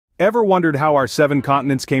Ever wondered how our 7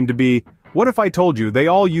 continents came to be? What if I told you they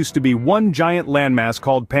all used to be one giant landmass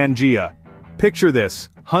called Pangea? Picture this,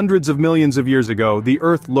 hundreds of millions of years ago, the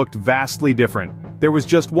Earth looked vastly different. There was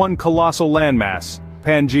just one colossal landmass,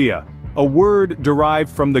 Pangea, a word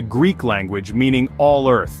derived from the Greek language meaning all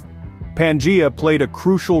Earth. Pangea played a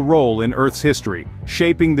crucial role in Earth's history,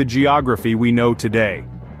 shaping the geography we know today.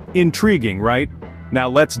 Intriguing, right? Now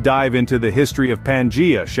let's dive into the history of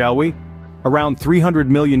Pangea, shall we? Around 300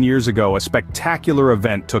 million years ago, a spectacular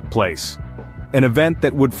event took place. An event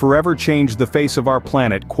that would forever change the face of our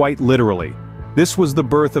planet quite literally. This was the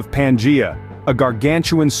birth of Pangea, a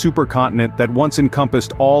gargantuan supercontinent that once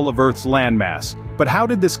encompassed all of Earth's landmass. But how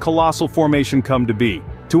did this colossal formation come to be?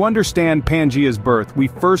 To understand Pangea's birth, we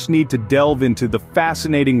first need to delve into the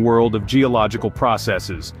fascinating world of geological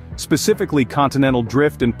processes, specifically continental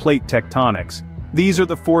drift and plate tectonics. These are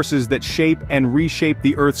the forces that shape and reshape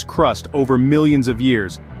the Earth's crust over millions of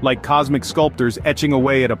years, like cosmic sculptors etching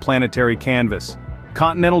away at a planetary canvas.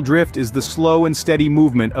 Continental drift is the slow and steady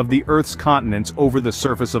movement of the Earth's continents over the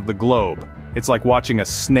surface of the globe. It's like watching a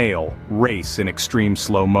snail race in extreme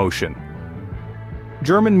slow motion.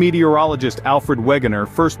 German meteorologist Alfred Wegener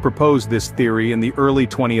first proposed this theory in the early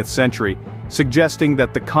 20th century, suggesting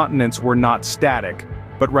that the continents were not static,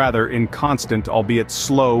 but rather in constant, albeit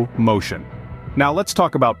slow, motion. Now let's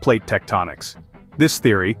talk about plate tectonics. This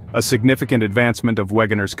theory, a significant advancement of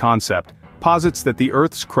Wegener's concept, posits that the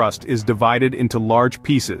Earth's crust is divided into large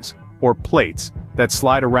pieces, or plates, that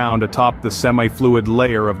slide around atop the semi-fluid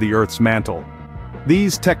layer of the Earth's mantle.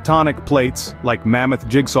 These tectonic plates, like mammoth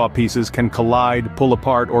jigsaw pieces, can collide, pull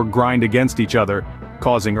apart, or grind against each other,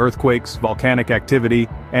 causing earthquakes, volcanic activity,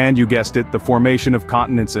 and you guessed it, the formation of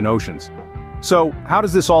continents and oceans. So, how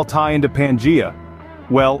does this all tie into Pangea?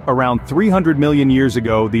 Well, around 300 million years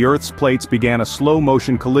ago, the Earth's plates began a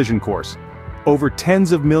slow-motion collision course. Over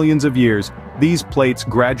tens of millions of years, these plates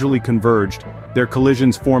gradually converged, their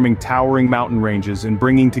collisions forming towering mountain ranges and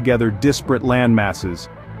bringing together disparate land masses.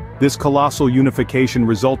 This colossal unification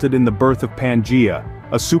resulted in the birth of Pangea,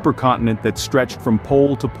 a supercontinent that stretched from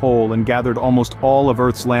pole to pole and gathered almost all of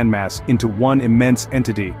Earth's landmass into one immense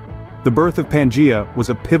entity. The birth of Pangea was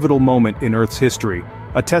a pivotal moment in Earth's history,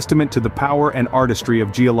 a testament to the power and artistry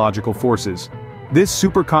of geological forces. This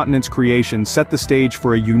supercontinent's creation set the stage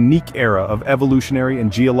for a unique era of evolutionary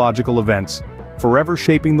and geological events, forever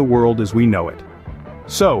shaping the world as we know it.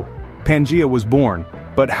 So, Pangea was born,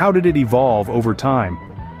 but how did it evolve over time?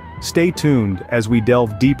 Stay tuned as we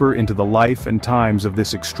delve deeper into the life and times of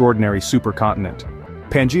this extraordinary supercontinent.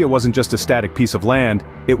 Pangea wasn't just a static piece of land,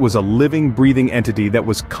 it was a living, breathing entity that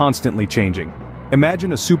was constantly changing.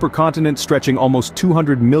 Imagine a supercontinent stretching almost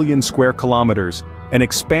 200 million square kilometers, an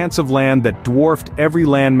expanse of land that dwarfed every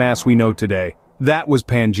landmass we know today. That was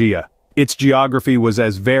Pangea. Its geography was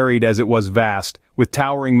as varied as it was vast, with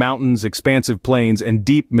towering mountains, expansive plains, and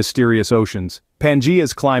deep, mysterious oceans.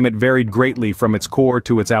 Pangea's climate varied greatly from its core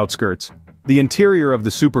to its outskirts. The interior of the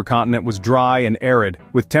supercontinent was dry and arid,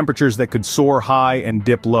 with temperatures that could soar high and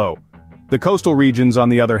dip low. The coastal regions, on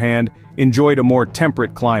the other hand, enjoyed a more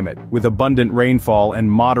temperate climate, with abundant rainfall and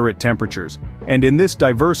moderate temperatures. And in this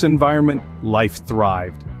diverse environment, life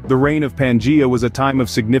thrived. The reign of Pangea was a time of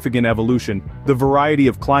significant evolution. The variety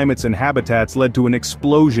of climates and habitats led to an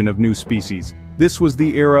explosion of new species. This was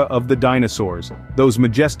the era of the dinosaurs, those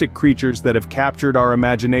majestic creatures that have captured our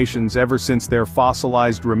imaginations ever since their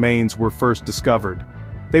fossilized remains were first discovered.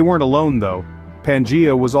 They weren't alone though.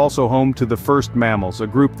 Pangea was also home to the first mammals, a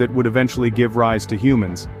group that would eventually give rise to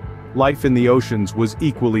humans. Life in the oceans was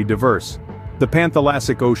equally diverse. The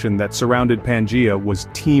Panthalassic Ocean that surrounded Pangea was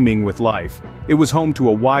teeming with life. It was home to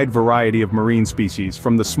a wide variety of marine species,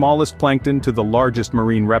 from the smallest plankton to the largest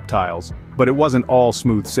marine reptiles. But it wasn't all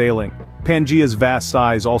smooth sailing. Pangea's vast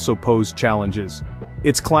size also posed challenges.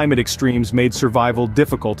 Its climate extremes made survival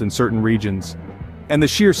difficult in certain regions. And the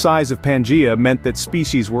sheer size of Pangea meant that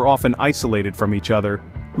species were often isolated from each other,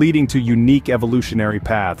 leading to unique evolutionary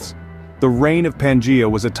paths. The reign of Pangea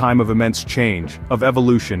was a time of immense change, of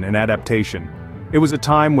evolution and adaptation. It was a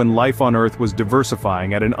time when life on Earth was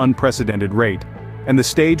diversifying at an unprecedented rate, and the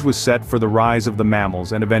stage was set for the rise of the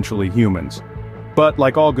mammals and eventually humans. But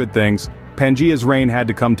like all good things, Pangea's reign had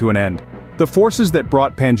to come to an end. The forces that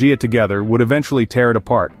brought Pangea together would eventually tear it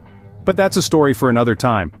apart. But that's a story for another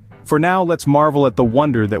time. For now, let's marvel at the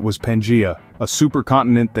wonder that was Pangea, a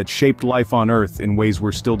supercontinent that shaped life on Earth in ways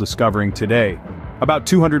we're still discovering today. About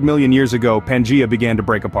 200 million years ago, Pangea began to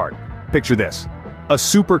break apart. Picture this. A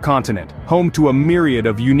supercontinent, home to a myriad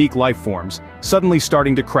of unique life forms, suddenly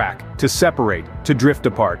starting to crack, to separate, to drift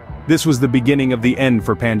apart. This was the beginning of the end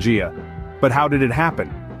for Pangea. But how did it happen?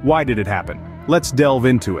 Why did it happen? Let's delve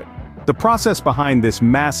into it. The process behind this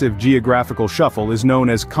massive geographical shuffle is known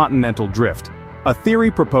as continental drift, a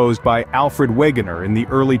theory proposed by Alfred Wegener in the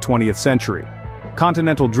early 20th century.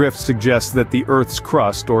 Continental drift suggests that the Earth's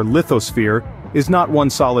crust, or lithosphere, is not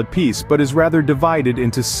one solid piece but is rather divided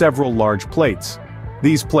into several large plates.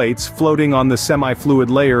 These plates, floating on the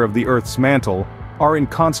semi-fluid layer of the Earth's mantle, are in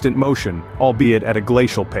constant motion, albeit at a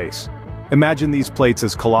glacial pace. Imagine these plates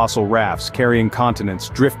as colossal rafts carrying continents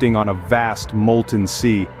drifting on a vast, molten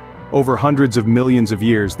sea. Over hundreds of millions of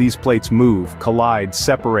years, these plates move, collide,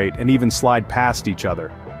 separate, and even slide past each other.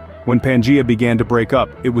 When Pangea began to break up,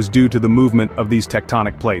 it was due to the movement of these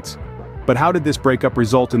tectonic plates. But how did this breakup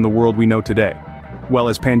result in the world we know today? Well,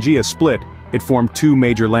 as Pangea split, it formed two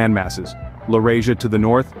major landmasses, Laurasia to the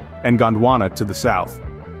north and Gondwana to the south.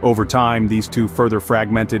 Over time, these two further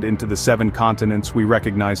fragmented into the 7 continents we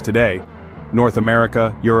recognize today. North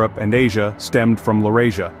America, Europe, and Asia stemmed from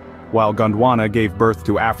Laurasia, while Gondwana gave birth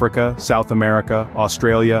to Africa, South America,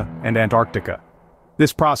 Australia, and Antarctica.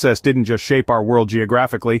 This process didn't just shape our world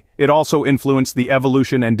geographically, it also influenced the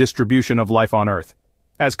evolution and distribution of life on Earth.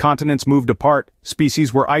 As continents moved apart,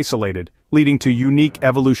 species were isolated, leading to unique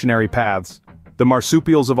evolutionary paths. The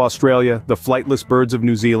marsupials of Australia, the flightless birds of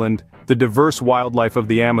New Zealand, the diverse wildlife of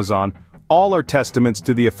the Amazon, all are testaments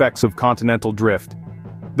to the effects of continental drift.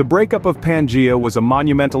 The breakup of Pangea was a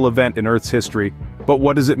monumental event in Earth's history, but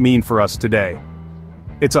what does it mean for us today?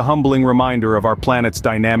 It's a humbling reminder of our planet's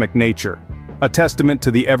dynamic nature, a testament to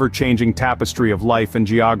the ever-changing tapestry of life and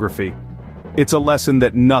geography. It's a lesson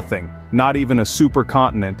that nothing, not even a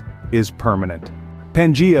supercontinent, is permanent.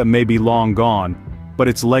 Pangea may be long gone, but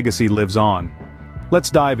its legacy lives on. Let's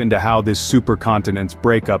dive into how this supercontinent's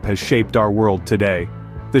breakup has shaped our world today.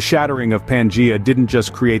 The shattering of Pangea didn't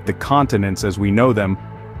just create the continents as we know them,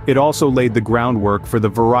 it also laid the groundwork for the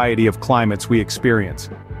variety of climates we experience.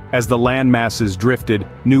 As the land masses drifted,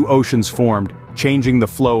 new oceans formed, changing the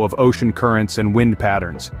flow of ocean currents and wind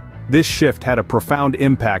patterns. This shift had a profound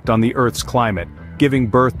impact on the Earth's climate, giving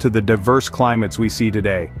birth to the diverse climates we see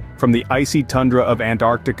today, from the icy tundra of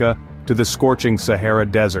Antarctica to the scorching Sahara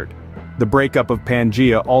Desert. The breakup of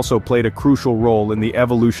Pangea also played a crucial role in the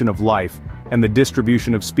evolution of life and the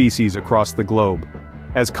distribution of species across the globe.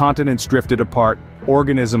 As continents drifted apart,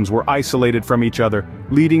 organisms were isolated from each other,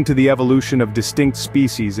 leading to the evolution of distinct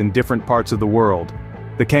species in different parts of the world.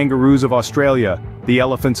 The kangaroos of Australia, the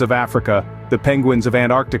elephants of Africa, the penguins of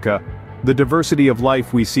Antarctica. The diversity of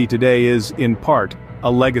life we see today is, in part,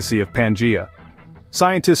 a legacy of Pangea.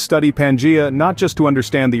 Scientists study Pangea not just to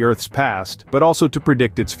understand the Earth's past, but also to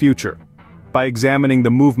predict its future. By examining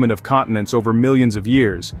the movement of continents over millions of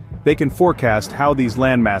years, they can forecast how these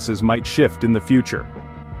landmasses might shift in the future.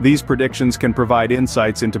 These predictions can provide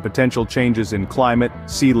insights into potential changes in climate,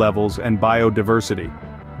 sea levels, and biodiversity.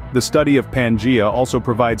 The study of Pangea also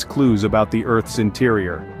provides clues about the Earth's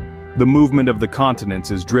interior. The movement of the continents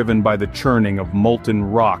is driven by the churning of molten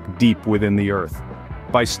rock deep within the Earth.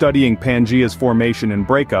 By studying Pangea's formation and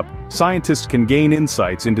breakup, scientists can gain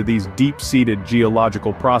insights into these deep-seated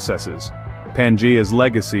geological processes. Pangea's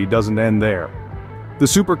legacy doesn't end there. The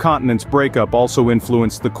supercontinent's breakup also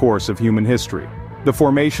influenced the course of human history. The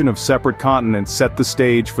formation of separate continents set the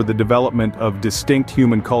stage for the development of distinct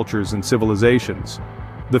human cultures and civilizations.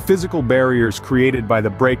 The physical barriers created by the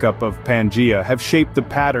breakup of Pangea have shaped the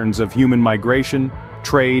patterns of human migration,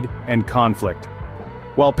 trade, and conflict.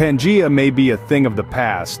 While Pangea may be a thing of the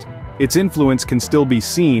past, its influence can still be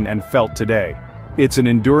seen and felt today. It's an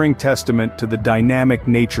enduring testament to the dynamic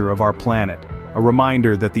nature of our planet, a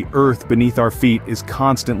reminder that the Earth beneath our feet is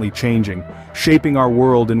constantly changing, shaping our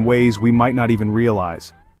world in ways we might not even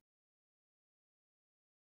realize.